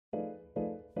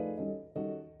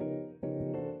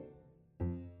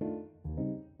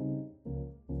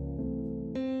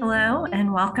Hello,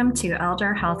 and welcome to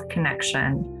Elder Health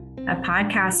Connection, a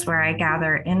podcast where I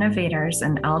gather innovators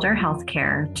in elder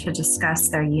healthcare to discuss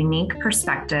their unique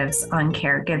perspectives on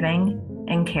caregiving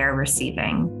and care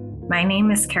receiving. My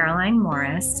name is Caroline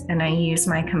Morris, and I use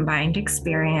my combined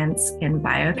experience in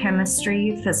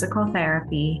biochemistry, physical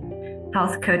therapy,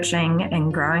 health coaching,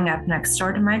 and growing up next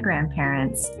door to my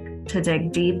grandparents to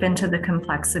dig deep into the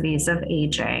complexities of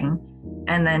aging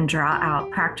and then draw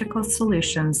out practical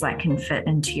solutions that can fit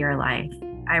into your life.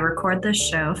 I record this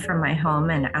show from my home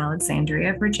in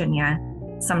Alexandria, Virginia,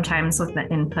 sometimes with the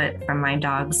input from my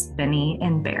dogs, Benny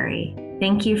and Barry.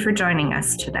 Thank you for joining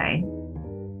us today.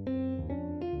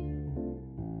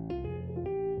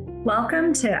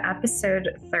 Welcome to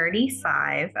episode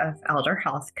 35 of Elder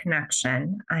Health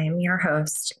Connection. I am your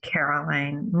host,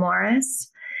 Caroline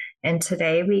Morris. And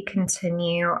today we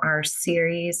continue our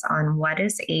series on what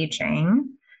is aging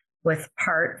with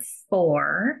part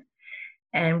 4.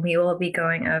 And we will be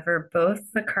going over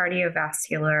both the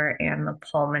cardiovascular and the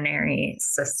pulmonary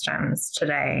systems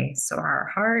today. So our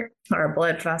heart, our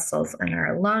blood vessels, and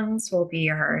our lungs will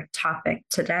be our topic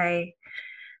today.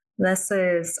 This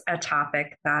is a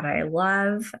topic that I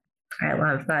love. I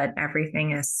love that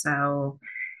everything is so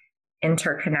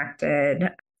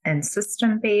interconnected and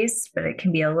system-based, but it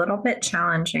can be a little bit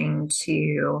challenging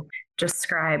to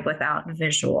describe without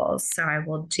visuals. So I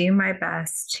will do my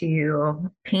best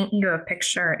to paint you a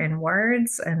picture in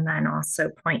words and then also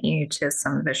point you to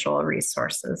some visual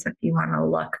resources if you want to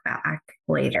look back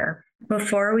later.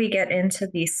 Before we get into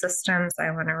these systems,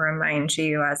 I want to remind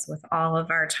you, as with all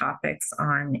of our topics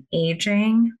on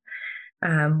aging,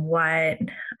 what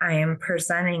I am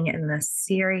presenting in this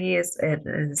series, it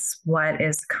is what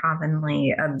is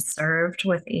commonly observed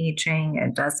with aging.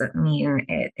 It doesn't mean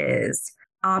it is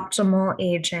optimal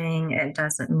aging. It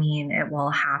doesn't mean it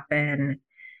will happen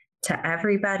to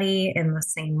everybody in the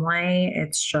same way.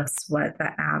 It's just what the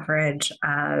average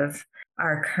of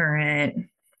our current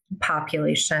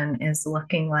population is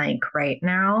looking like right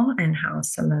now and how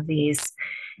some of these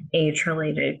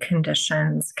age-related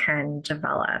conditions can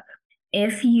develop.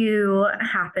 If you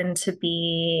happen to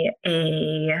be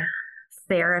a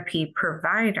therapy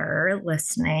provider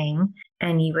listening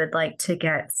and you would like to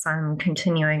get some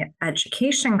continuing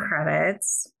education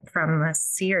credits from this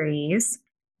series,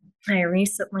 I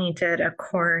recently did a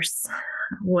course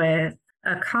with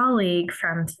a colleague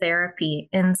from Therapy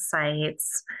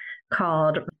Insights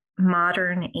called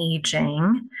Modern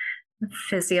Aging: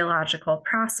 Physiological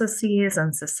Processes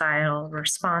and Societal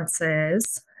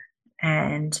Responses.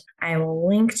 And I will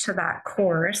link to that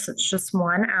course. It's just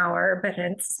 1 hour, but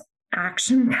it's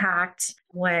action-packed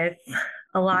with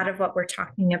a lot of what we're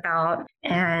talking about.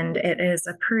 And it is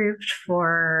approved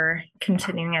for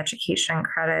continuing education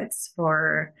credits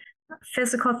for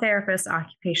physical therapists,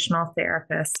 occupational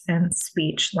therapists, and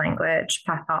speech language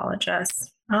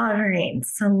pathologists. All right,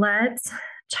 so let's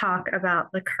talk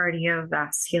about the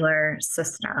cardiovascular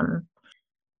system.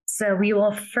 So we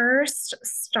will first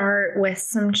start with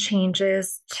some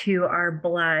changes to our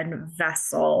blood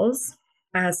vessels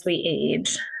as we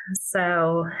age.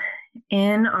 So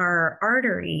in our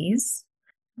arteries,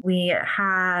 we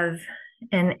have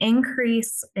an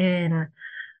increase in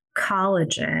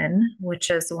collagen,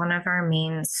 which is one of our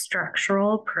main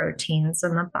structural proteins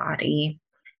in the body,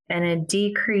 and a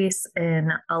decrease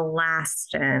in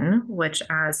elastin, which,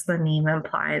 as the name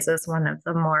implies, is one of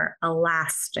the more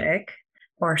elastic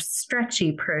or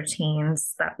stretchy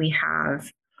proteins that we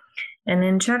have. And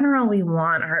in general, we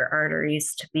want our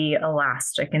arteries to be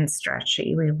elastic and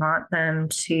stretchy. We want them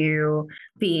to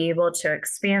be able to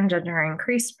expand under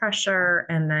increased pressure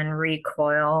and then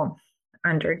recoil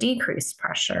under decreased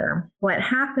pressure. What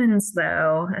happens,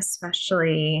 though,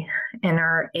 especially in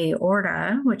our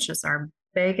aorta, which is our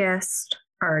biggest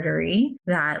artery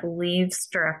that leaves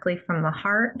directly from the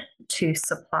heart to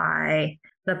supply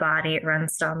the body, it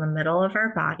runs down the middle of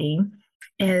our body,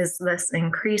 is this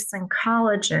increase in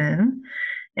collagen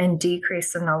and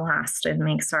decrease in elastin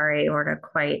makes our aorta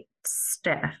quite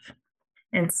stiff.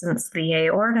 And since the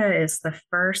aorta is the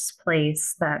first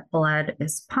place that blood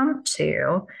is pumped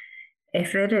to,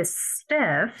 if it is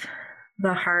stiff,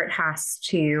 the heart has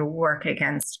to work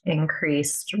against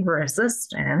increased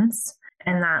resistance,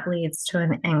 and that leads to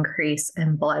an increase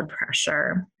in blood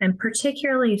pressure, and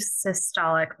particularly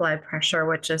systolic blood pressure,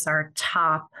 which is our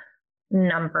top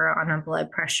number on a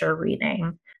blood pressure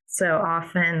reading. So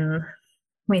often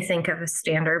we think of a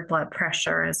standard blood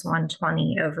pressure as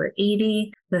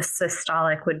 120/80. The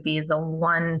systolic would be the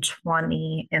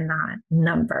 120 in that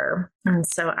number. And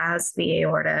so as the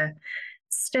aorta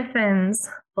stiffens,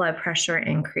 blood pressure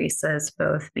increases,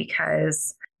 both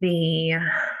because The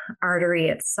artery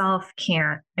itself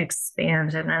can't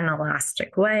expand in an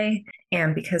elastic way.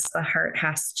 And because the heart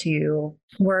has to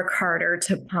work harder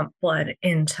to pump blood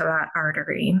into that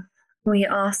artery. We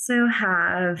also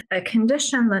have a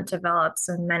condition that develops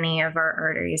in many of our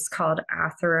arteries called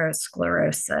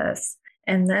atherosclerosis.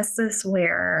 And this is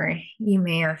where you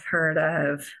may have heard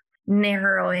of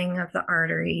narrowing of the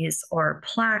arteries or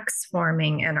plaques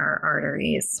forming in our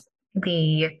arteries.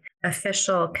 The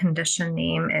official condition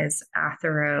name is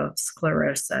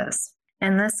atherosclerosis.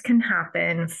 And this can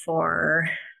happen for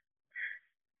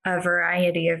a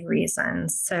variety of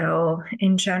reasons. So,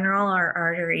 in general, our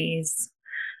arteries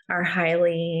are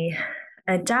highly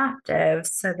adaptive,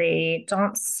 so they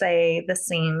don't stay the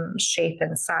same shape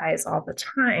and size all the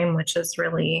time, which is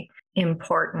really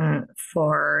important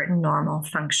for normal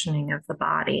functioning of the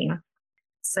body.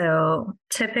 So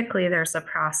typically there's a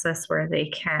process where they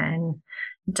can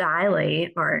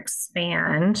dilate or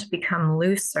expand, become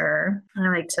looser. I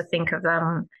like to think of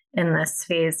them in this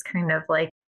phase kind of like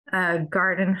a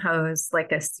garden hose,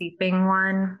 like a seeping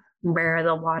one, where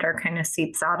the water kind of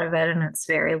seeps out of it and it's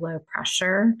very low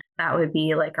pressure. That would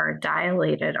be like our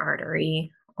dilated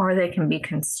artery, or they can be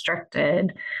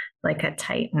constricted like a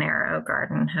tight, narrow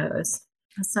garden hose.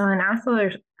 So in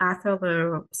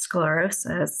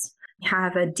atherosclerosis,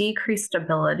 have a decreased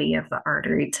ability of the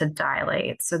artery to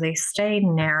dilate. So they stay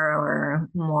narrower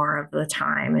more of the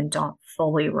time and don't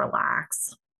fully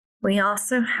relax. We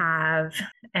also have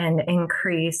an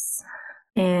increase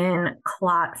in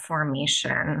clot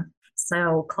formation.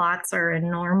 So clots are a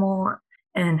normal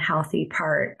and healthy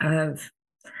part of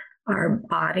our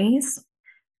bodies.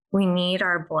 We need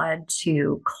our blood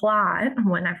to clot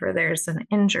whenever there's an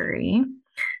injury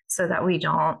so that we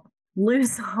don't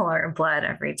lose all our blood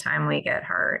every time we get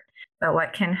hurt. But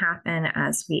what can happen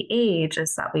as we age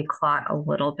is that we clot a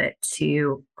little bit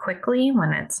too quickly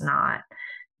when it's not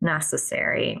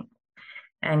necessary.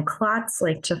 And clots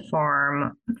like to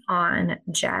form on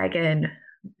jagged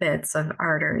bits of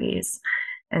arteries.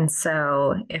 And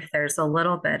so if there's a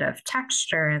little bit of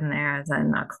texture in there,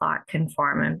 then a clot can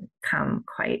form and become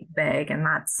quite big. And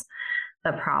that's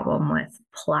the problem with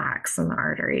plaques in the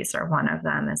arteries, or one of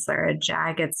them is they're a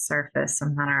jagged surface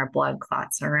and then our blood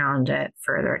clots around it,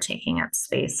 further taking up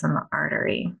space in the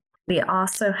artery. We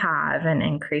also have an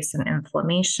increase in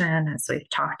inflammation, as we've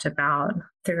talked about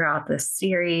throughout this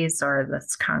series, or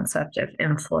this concept of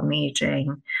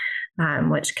inflammaging,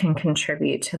 which can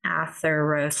contribute to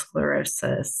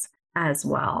atherosclerosis as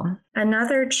well.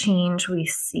 Another change we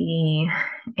see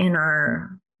in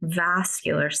our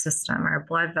vascular system, our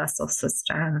blood vessel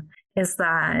system, is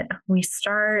that we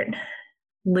start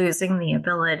losing the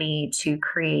ability to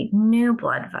create new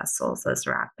blood vessels as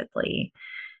rapidly.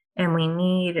 And we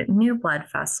need new blood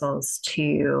vessels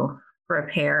to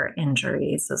repair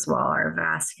injuries as well. Our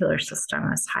vascular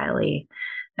system is highly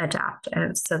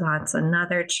adaptive. So that's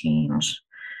another change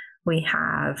we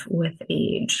have with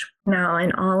age. Now,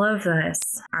 in all of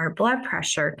this, our blood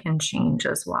pressure can change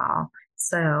as well.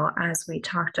 So as we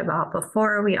talked about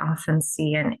before, we often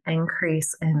see an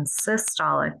increase in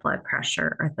systolic blood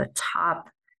pressure, or the top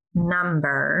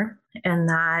number, and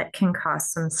that can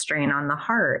cause some strain on the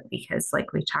heart because,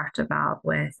 like we talked about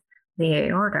with the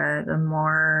aorta, the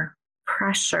more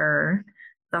pressure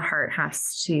the heart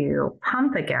has to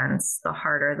pump against, the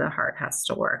harder the heart has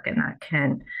to work, and that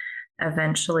can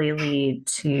eventually lead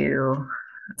to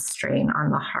strain on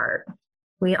the heart.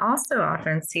 We also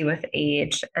often see with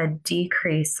age a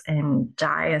decrease in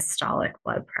diastolic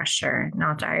blood pressure.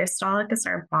 Now, diastolic is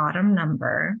our bottom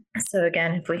number. So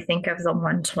again, if we think of the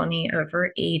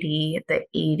 120/80, the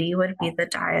 80 would be the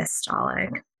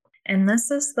diastolic. And this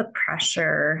is the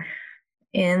pressure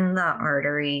in the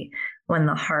artery when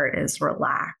the heart is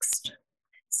relaxed.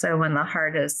 So when the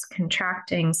heart is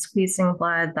contracting, squeezing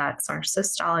blood, that's our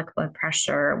systolic blood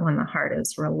pressure. When the heart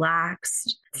is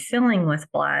relaxed, filling with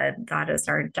blood, that is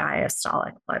our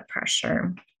diastolic blood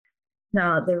pressure.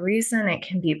 Now, the reason it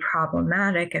can be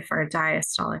problematic if our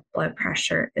diastolic blood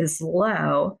pressure is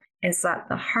low is that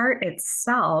the heart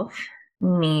itself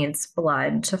needs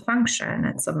blood to function.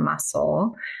 It's a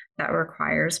muscle that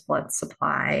requires blood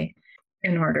supply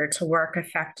in order to work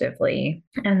effectively.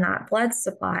 And that blood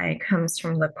supply comes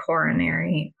from the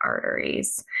coronary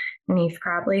arteries. And you've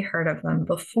probably heard of them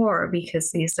before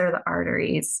because these are the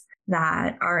arteries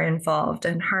that are involved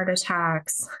in heart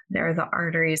attacks. They're the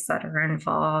arteries that are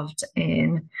involved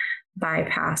in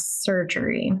bypass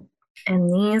surgery.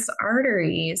 And these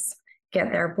arteries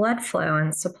get their blood flow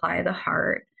and supply the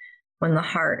heart when the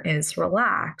heart is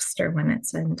relaxed or when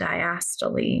it's in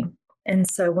diastole. And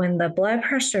so when the blood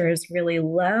pressure is really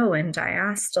low in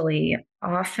diastole,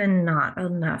 often not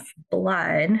enough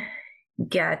blood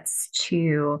gets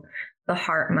to the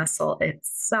heart muscle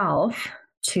itself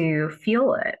to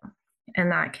fuel it.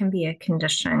 And that can be a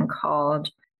condition called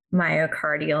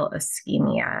myocardial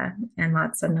ischemia. And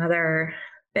that's another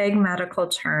big medical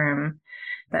term.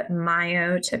 But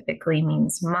myo typically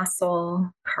means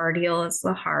muscle, cardial is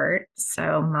the heart,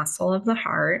 so muscle of the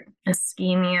heart.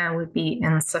 Ischemia would be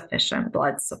insufficient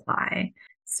blood supply.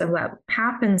 So, what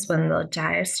happens when the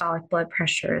diastolic blood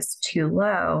pressure is too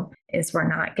low is we're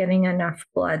not getting enough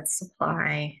blood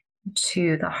supply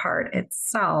to the heart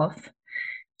itself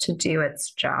to do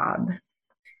its job.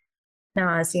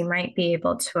 Now, as you might be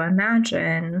able to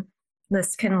imagine,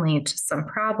 this can lead to some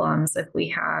problems if we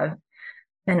have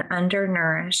an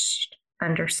undernourished,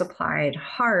 undersupplied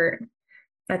heart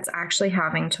that's actually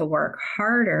having to work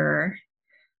harder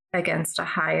against a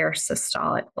higher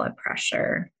systolic blood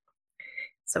pressure.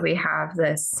 So we have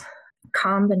this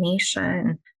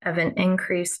combination of an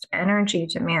increased energy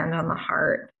demand on the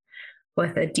heart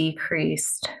with a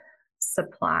decreased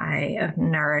supply of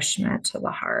nourishment to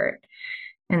the heart.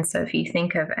 And so if you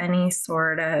think of any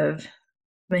sort of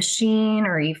machine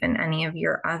or even any of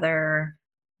your other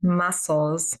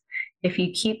muscles, if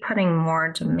you keep putting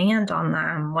more demand on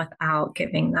them without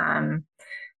giving them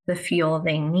the fuel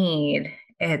they need,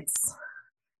 it's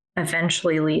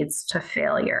eventually leads to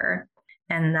failure.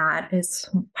 And that is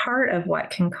part of what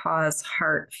can cause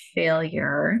heart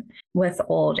failure with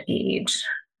old age.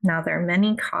 Now, there are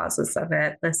many causes of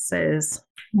it. This is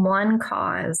one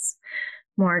cause,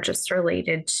 more just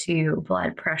related to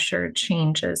blood pressure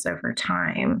changes over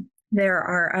time. There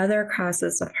are other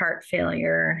causes of heart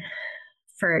failure.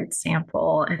 For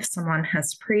example, if someone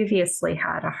has previously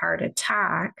had a heart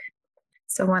attack,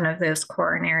 so one of those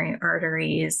coronary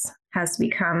arteries has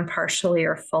become partially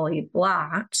or fully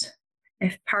blocked.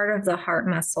 If part of the heart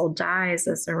muscle dies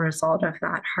as a result of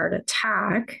that heart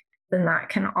attack, then that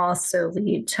can also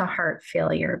lead to heart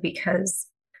failure because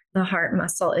the heart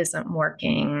muscle isn't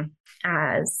working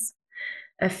as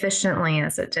efficiently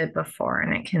as it did before,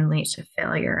 and it can lead to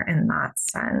failure in that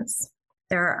sense.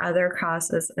 There are other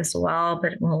causes as well,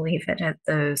 but we'll leave it at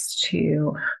those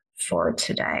two for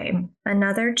today.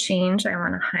 Another change I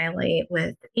want to highlight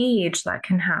with age that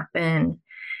can happen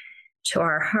to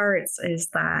our hearts is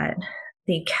that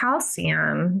the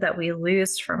calcium that we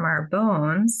lose from our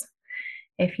bones,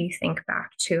 if you think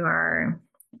back to our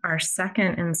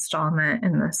second installment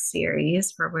in this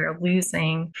series where we're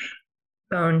losing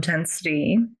bone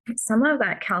density, some of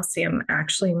that calcium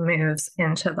actually moves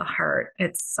into the heart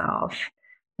itself,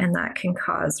 and that can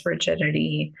cause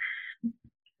rigidity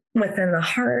within the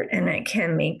heart, and it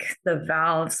can make the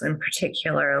valves in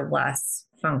particular less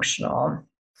functional.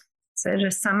 So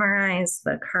to summarize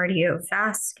the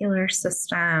cardiovascular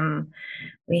system,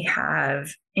 we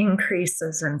have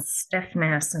increases in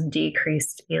stiffness and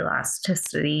decreased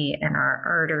elasticity in our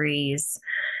arteries.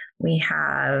 We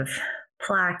have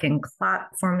plaque and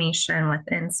clot formation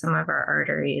within some of our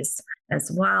arteries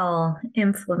as well.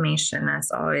 Inflammation is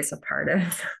always a part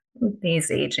of these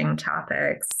aging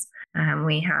topics.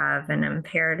 We have an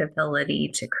impaired ability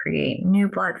to create new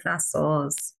blood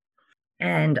vessels.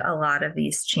 And a lot of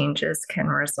these changes can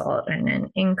result in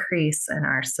an increase in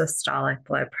our systolic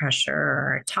blood pressure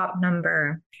or our top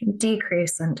number,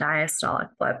 decrease in diastolic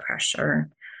blood pressure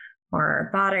or our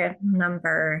bottom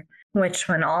number, which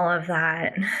when all of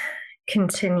that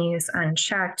continues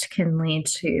unchecked can lead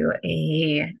to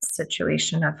a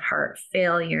situation of heart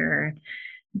failure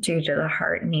due to the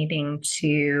heart needing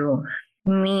to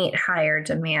meet higher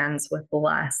demands with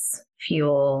less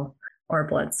fuel or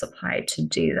blood supply to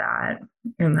do that.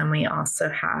 And then we also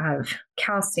have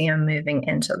calcium moving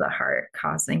into the heart,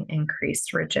 causing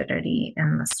increased rigidity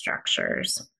in the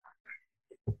structures.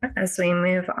 As we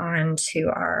move on to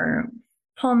our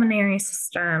pulmonary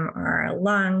system, our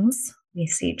lungs, we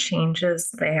see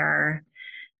changes there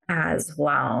as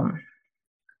well.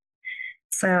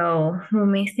 So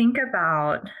when we think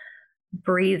about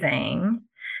breathing,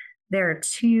 there are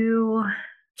two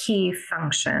key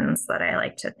functions that I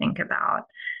like to think about.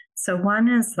 So one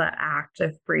is the act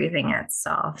of breathing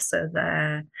itself. So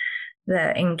the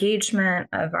engagement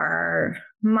of our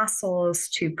muscles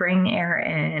to bring air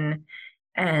in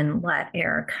and let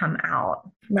air come out.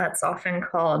 That's often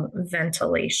called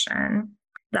ventilation.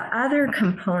 The other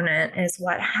component is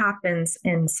what happens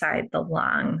inside the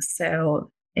lungs.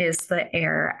 So is the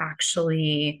air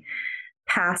actually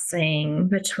passing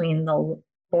between the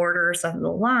borders of the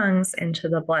lungs into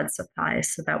the blood supply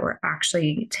so that we're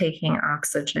actually taking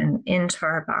oxygen into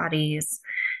our bodies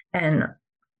and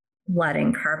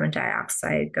letting carbon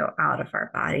dioxide go out of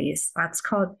our bodies. That's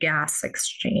called gas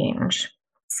exchange.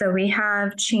 So we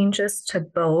have changes to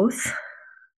both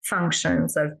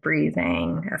functions of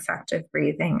breathing, effective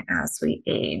breathing, as we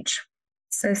age.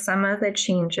 So some of the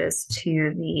changes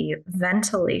to the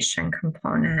ventilation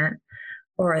component,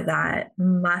 or that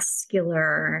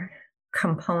muscular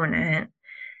component,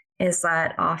 is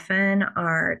that often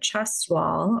our chest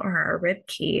wall or our rib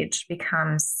cage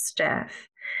becomes stiff.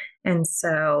 And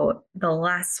so the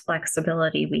less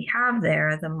flexibility we have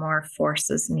there, the more force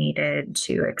is needed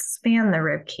to expand the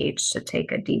rib cage to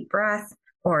take a deep breath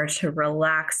or to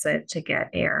relax it to get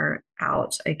air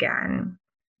out again.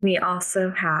 We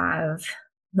also have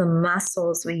the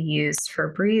muscles we use for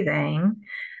breathing,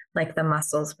 like the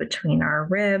muscles between our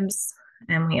ribs,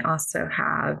 and we also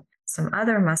have some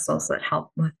other muscles that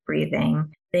help with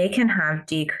breathing. They can have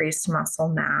decreased muscle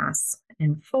mass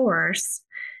and force.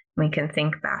 We can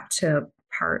think back to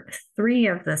part 3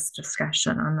 of this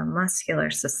discussion on the muscular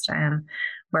system,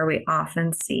 where we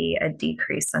often see a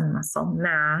decrease in muscle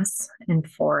mass and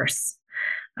force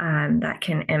that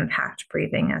can impact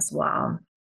breathing as well.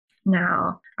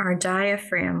 Now, our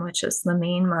diaphragm, which is the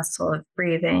main muscle of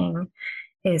breathing,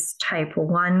 is type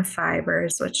 1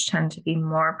 fibers, which tend to be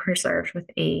more preserved with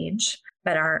age.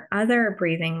 But our other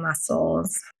breathing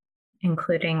muscles,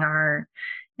 including our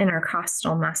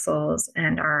intercostal muscles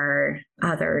and our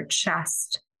other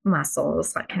chest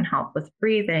muscles that can help with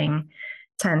breathing,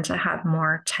 tend to have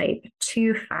more type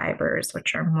 2 fibers,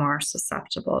 which are more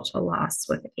susceptible to loss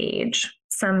with age.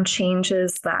 Some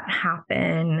changes that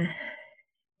happen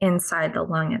inside the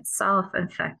lung itself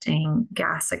affecting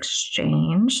gas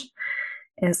exchange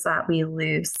is that we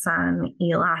lose some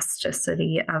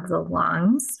elasticity of the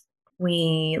lungs.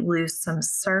 We lose some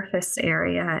surface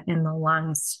area in the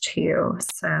lungs too.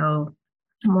 So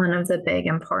one of the big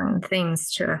important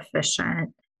things to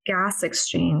efficient gas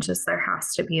exchange is there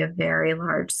has to be a very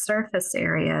large surface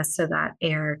area so that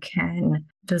air can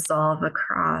dissolve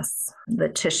across the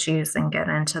tissues and get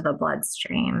into the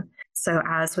bloodstream. So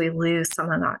as we lose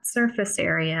some of that surface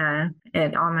area,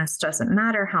 it almost doesn't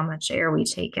matter how much air we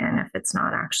take in if it's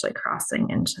not actually crossing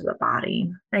into the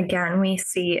body. Again, we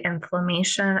see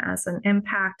inflammation as an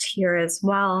impact here as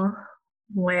well,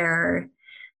 where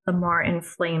the more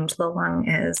inflamed the lung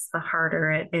is, the harder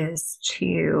it is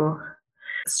to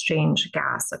exchange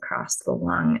gas across the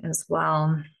lung as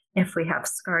well. If we have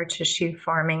scar tissue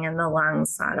forming in the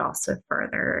lungs, that also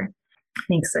further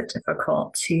makes it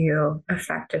difficult to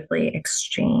effectively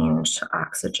exchange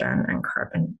oxygen and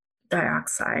carbon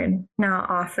dioxide. Now,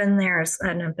 often there's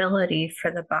an ability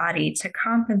for the body to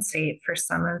compensate for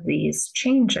some of these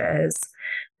changes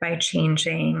by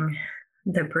changing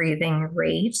the breathing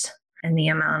rate and the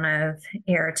amount of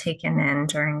air taken in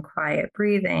during quiet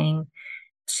breathing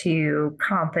to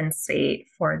compensate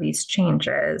for these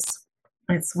changes.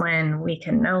 It's when we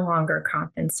can no longer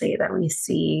compensate that we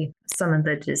see some of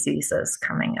the diseases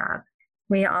coming up.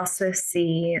 We also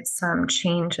see some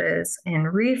changes in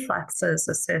reflexes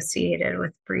associated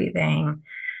with breathing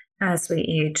as we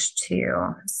age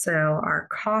too. So our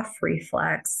cough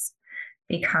reflex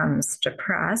becomes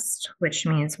depressed, which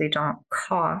means we don't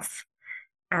cough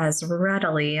as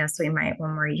readily as we might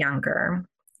when we're younger.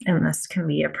 And this can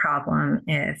be a problem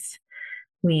if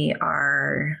we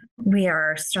are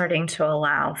starting to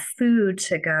allow food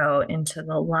to go into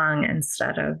the lung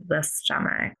instead of the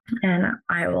stomach. And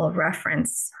I will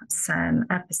reference some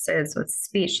episodes with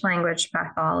speech language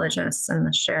pathologists in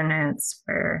the show notes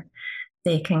where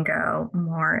they can go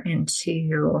more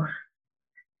into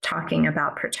talking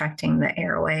about protecting the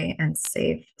airway and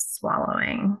safe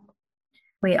swallowing.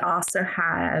 We also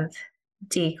have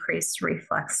decreased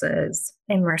reflexes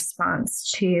in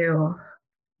response to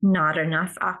not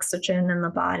enough oxygen in the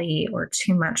body or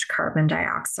too much carbon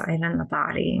dioxide in the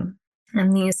body.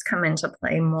 And these come into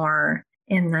play more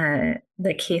in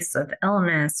the case of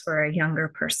illness, where a younger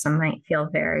person might feel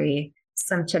very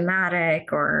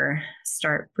symptomatic or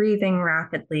start breathing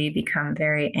rapidly, become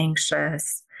very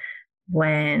anxious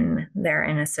when they're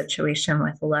in a situation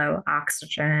with low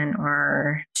oxygen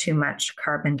or too much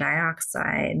carbon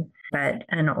dioxide. But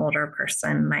an older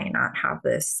person might not have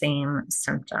those same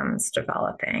symptoms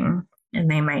developing, and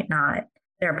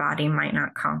their body might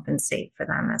not compensate for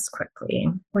them as quickly.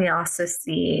 We also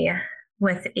see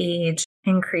with age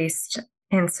increased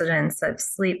incidence of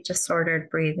sleep disordered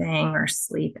breathing or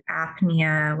sleep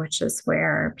apnea, which is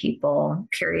where people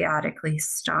periodically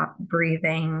stop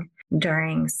breathing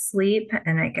during sleep.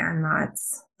 And again,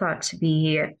 that's thought to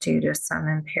be due to some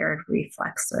impaired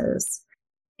reflexes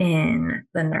in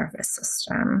the nervous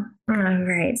system. All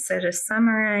right, so to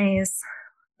summarize,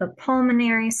 the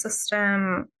pulmonary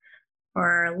system For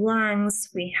our lungs,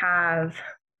 we have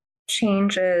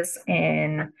changes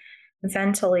in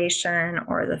ventilation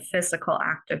or the physical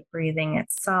act of breathing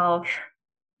itself,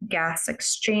 gas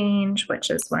exchange, which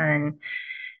is when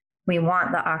we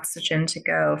want the oxygen to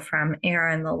go from air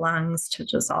in the lungs to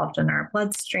dissolved in our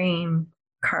bloodstream,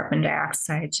 carbon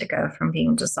dioxide to go from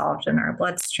being dissolved in our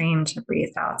bloodstream to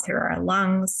breathe out through our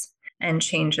lungs, and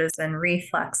changes in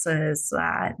reflexes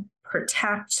that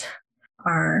protect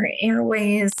our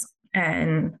airways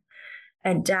and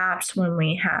adapt when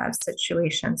we have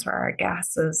situations where our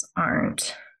gases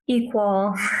aren't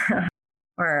equal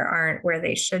or aren't where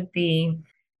they should be,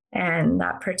 and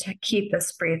that keep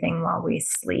us breathing while we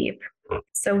sleep.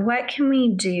 So what can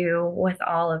we do with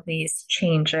all of these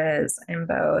changes in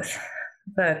both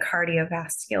the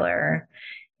cardiovascular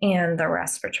and the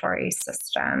respiratory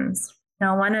systems?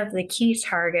 Now, one of the key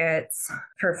targets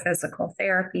for physical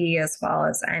therapy, as well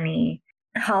as any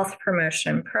health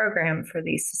promotion program for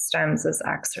these systems, is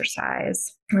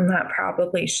exercise. And that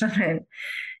probably shouldn't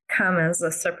come as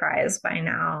a surprise by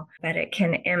now, but it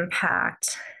can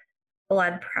impact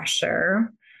blood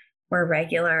pressure, where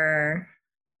regular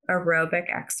aerobic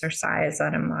exercise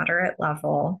at a moderate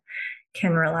level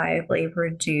can reliably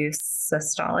reduce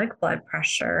systolic blood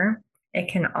pressure. It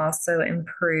can also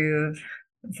improve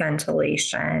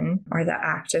ventilation or the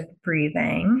act of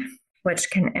breathing,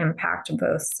 which can impact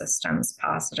both systems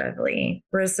positively.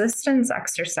 Resistance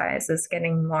exercise is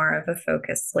getting more of a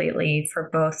focus lately for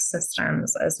both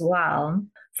systems as well,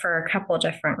 for a couple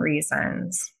different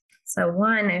reasons. So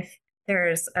one, if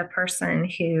there's a person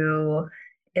who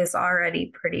is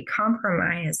already pretty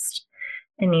compromised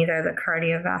in either the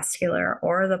cardiovascular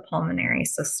or the pulmonary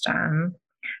system,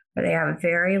 where they have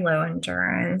very low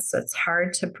endurance, it's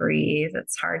hard to breathe,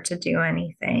 it's hard to do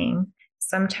anything.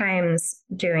 Sometimes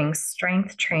doing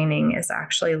strength training is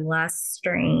actually less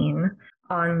strain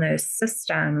on those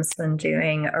systems than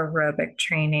doing aerobic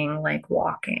training like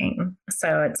walking.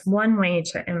 So it's one way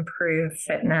to improve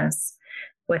fitness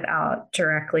without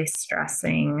directly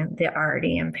stressing the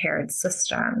already impaired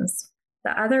systems.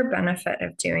 The other benefit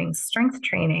of doing strength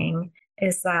training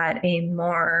is that a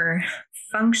more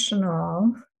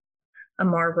functional, a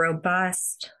more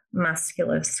robust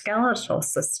musculoskeletal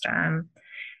system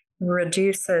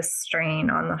reduces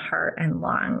strain on the heart and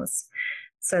lungs.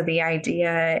 So the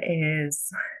idea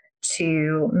is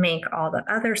to make all the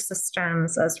other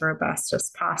systems as robust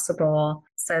as possible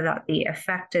so that the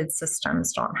affected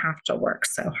systems don't have to work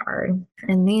so hard.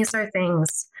 And these are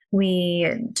things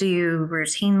we do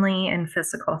routinely in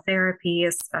physical therapy,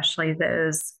 especially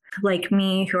those like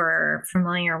me who are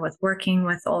familiar with working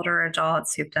with older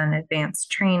adults who've done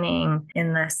advanced training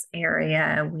in this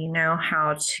area. We know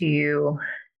how to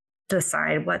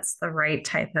decide what's the right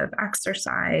type of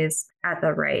exercise at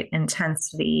the right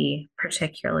intensity,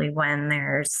 particularly when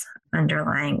there's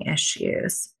underlying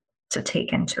issues to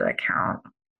take into account.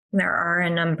 There are a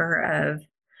number of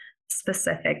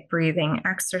specific breathing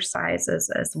exercises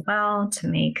as well to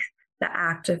make the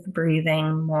act of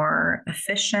breathing more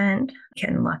efficient. You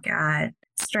can look at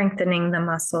strengthening the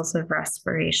muscles of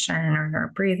respiration or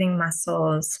our breathing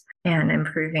muscles, and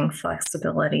improving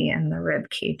flexibility in the rib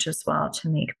cage as well to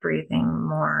make breathing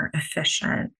more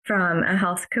efficient. From a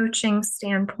health coaching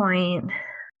standpoint,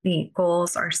 the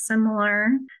goals are similar.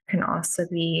 Can also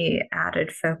be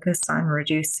added focus on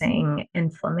reducing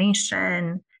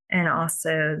inflammation and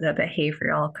also the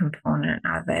behavioral component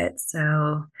of it.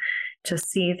 So to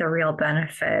see the real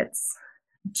benefits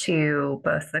to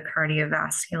both the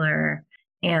cardiovascular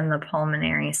and the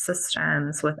pulmonary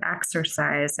systems with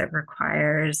exercise, it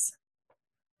requires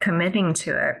committing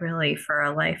to it really for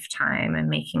a lifetime and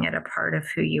making it a part of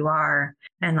who you are.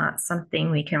 And that's something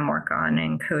we can work on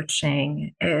in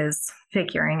coaching, is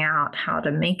figuring out how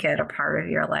to make it a part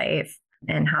of your life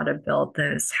and how to build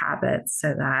those habits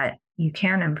so that you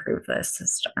can improve those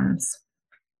systems.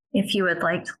 If you would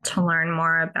like to learn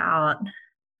more about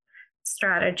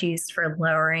strategies for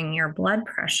lowering your blood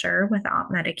pressure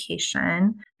without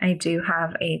medication, I do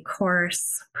have a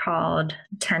course called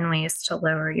 10 Ways to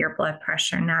Lower Your Blood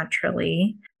Pressure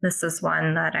Naturally. This is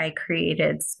one that I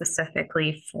created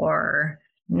specifically for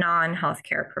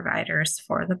non-healthcare providers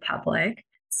for the public.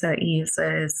 So it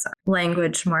uses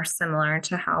language more similar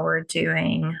to how we're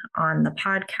doing on the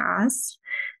podcast,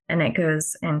 and it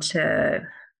goes into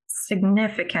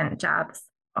significant depth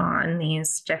on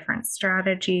these different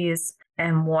strategies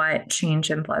and what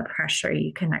change in blood pressure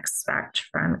you can expect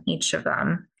from each of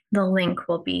them. The link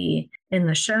will be in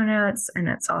the show notes, and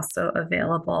it's also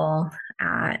available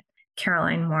at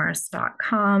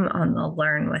carolinemorris.com on the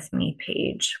Learn With Me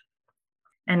page.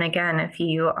 And again, if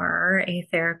you are a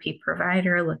therapy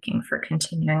provider looking for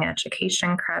continuing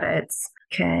education credits,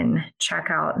 can check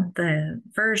out the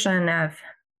version of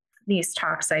these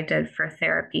talks I did for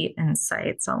Therapy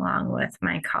Insights along with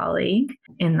my colleague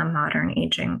in the Modern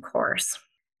Aging course.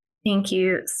 Thank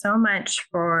you so much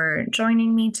for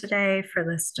joining me today for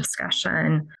this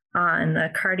discussion on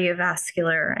the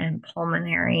cardiovascular and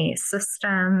pulmonary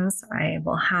systems. I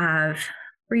will have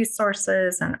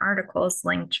resources and articles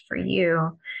linked for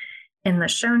you in the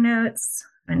show notes.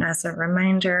 And as a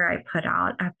reminder, I put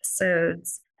out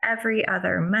episodes every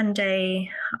other Monday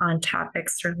on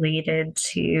topics related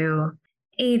to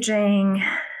aging,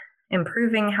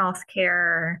 improving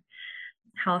healthcare,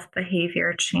 health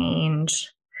behavior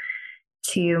change,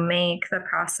 to make the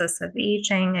process of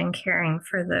aging and caring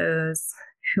for those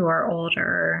who are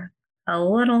older a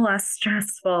little less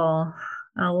stressful,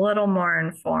 a little more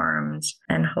informed,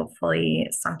 and hopefully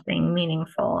something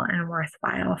meaningful and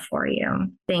worthwhile for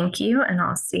you. Thank you, and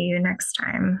I'll see you next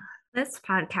time. This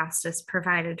podcast is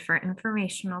provided for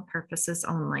informational purposes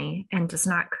only and does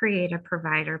not create a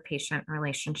provider-patient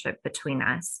relationship between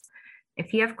us.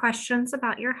 If you have questions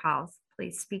about your health,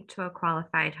 please speak to a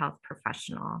qualified health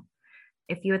professional.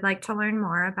 If you would like to learn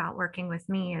more about working with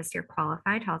me as your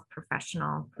qualified health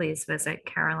professional, please visit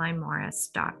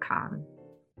carolinemorris.com.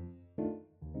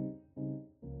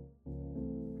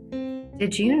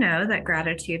 Did you know that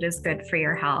gratitude is good for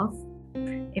your health?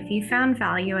 If you found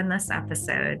value in this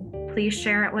episode, please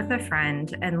share it with a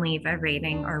friend and leave a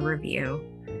rating or review.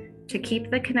 To keep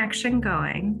the connection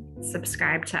going,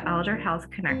 subscribe to Elder Health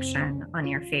Connection on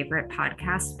your favorite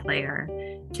podcast player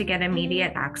to get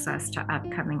immediate access to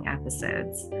upcoming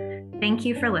episodes. Thank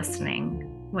you for listening.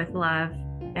 With love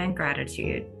and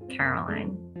gratitude,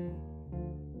 Caroline.